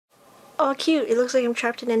Oh cute, it looks like I'm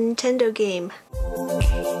trapped in a Nintendo game.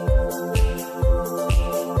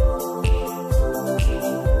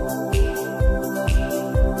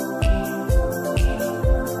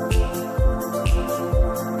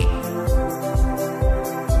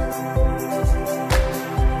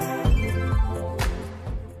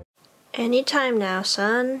 Anytime now,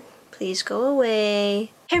 son. Please go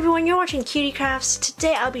away. Hey everyone, you're watching QDCrafts.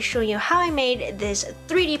 Today I'll be showing you how I made this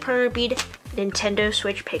 3D Perler Bead Nintendo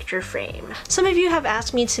Switch picture frame. Some of you have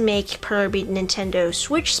asked me to make Perler Bead Nintendo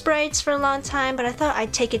Switch sprites for a long time, but I thought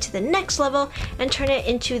I'd take it to the next level and turn it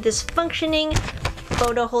into this functioning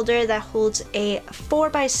photo holder that holds a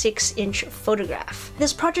 4x6 inch photograph.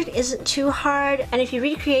 This project isn't too hard, and if you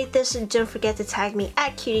recreate this, don't forget to tag me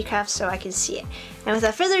at QDCrafts so I can see it. And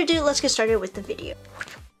without further ado, let's get started with the video.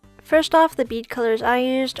 First off, the bead colors I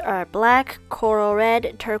used are black, coral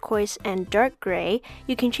red, turquoise, and dark gray.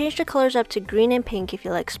 You can change the colors up to green and pink if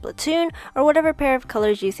you like Splatoon, or whatever pair of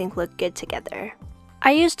colors you think look good together.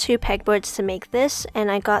 I used 2 pegboards to make this, and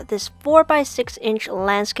I got this 4x6 inch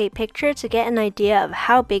landscape picture to get an idea of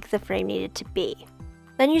how big the frame needed to be.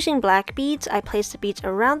 Then using black beads, I placed the beads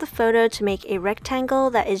around the photo to make a rectangle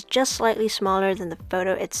that is just slightly smaller than the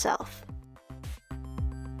photo itself.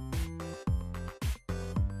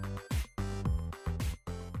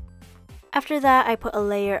 After that, I put a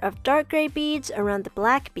layer of dark gray beads around the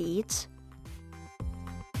black beads.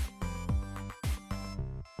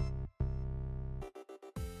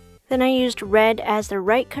 Then I used red as the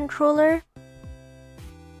right controller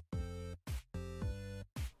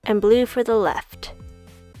and blue for the left.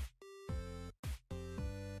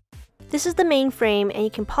 This is the main frame, and you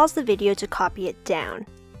can pause the video to copy it down.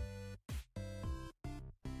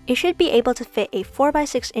 You should be able to fit a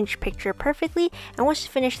 4x6 inch picture perfectly, and once you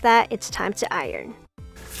finish that, it's time to iron.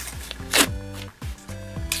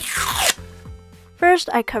 First,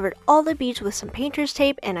 I covered all the beads with some painter's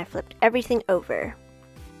tape and I flipped everything over.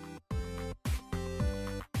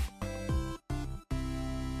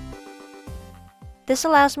 This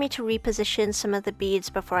allows me to reposition some of the beads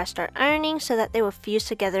before I start ironing so that they will fuse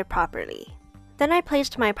together properly. Then I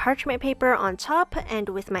placed my parchment paper on top, and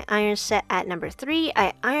with my iron set at number 3,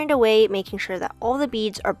 I ironed away, making sure that all the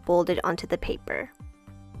beads are bolded onto the paper.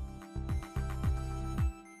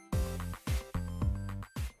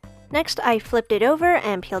 Next, I flipped it over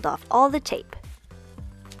and peeled off all the tape.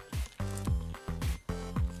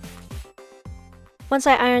 Once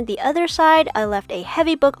I ironed the other side, I left a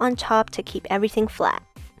heavy book on top to keep everything flat.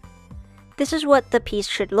 This is what the piece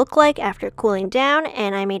should look like after cooling down,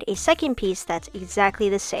 and I made a second piece that's exactly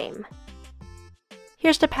the same.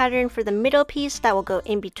 Here's the pattern for the middle piece that will go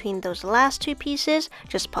in between those last 2 pieces.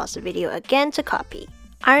 Just pause the video again to copy.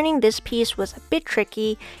 Ironing this piece was a bit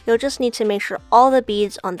tricky. You'll just need to make sure all the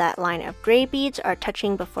beads on that line of gray beads are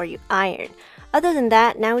touching before you iron. Other than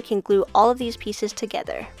that, now we can glue all of these pieces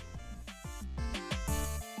together.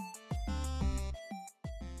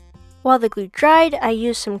 While the glue dried, I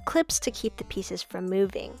used some clips to keep the pieces from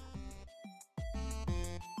moving.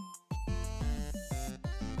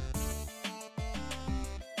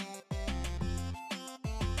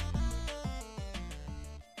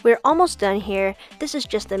 We're almost done here. This is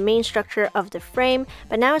just the main structure of the frame,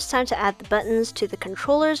 but now it's time to add the buttons to the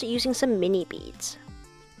controllers using some mini beads.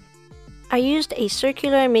 I used a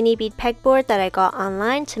circular mini bead pegboard that I got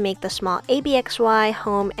online to make the small ABXY,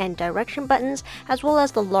 home, and direction buttons, as well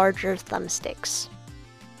as the larger thumbsticks.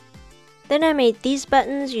 Then I made these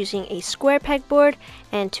buttons using a square pegboard,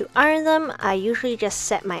 and to iron them, I usually just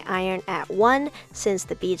set my iron at 1 since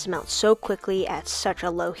the beads melt so quickly at such a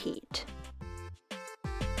low heat.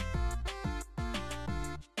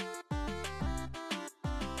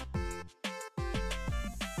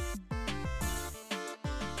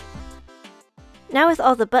 Now with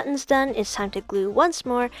all the buttons done, it's time to glue once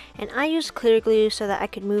more, and I used clear glue so that I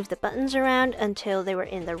could move the buttons around until they were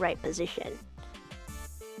in the right position.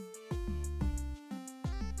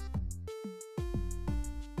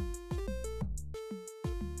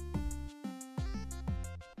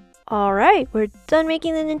 Alright, we're done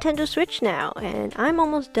making the Nintendo Switch now, and I'm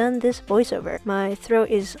almost done this voiceover. My throat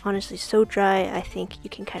is honestly so dry, I think you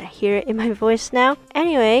can kind of hear it in my voice now.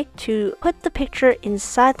 Anyway, to put the picture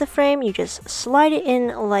inside the frame, you just slide it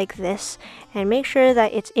in like this, and make sure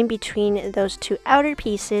that it's in between those 2 outer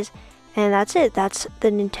pieces, and that's it. That's the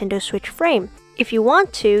Nintendo Switch frame. If you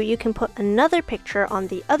want to, you can put another picture on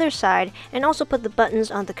the other side and also put the buttons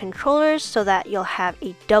on the controllers so that you'll have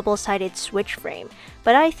a double-sided Switch frame.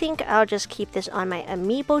 But I think I'll just keep this on my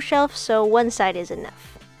Amiibo shelf, so one side is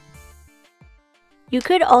enough. You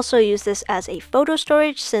could also use this as a photo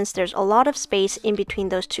storage since there's a lot of space in between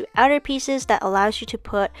those two outer pieces that allows you to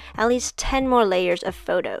put at least 10 more layers of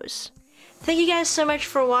photos. Thank you guys so much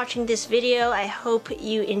for watching this video. I hope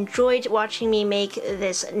you enjoyed watching me make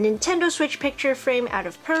this Nintendo Switch picture frame out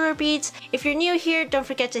of Perler beads. If you're new here, don't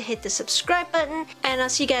forget to hit the subscribe button, and I'll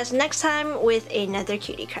see you guys next time with another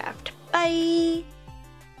QDCraft. Bye!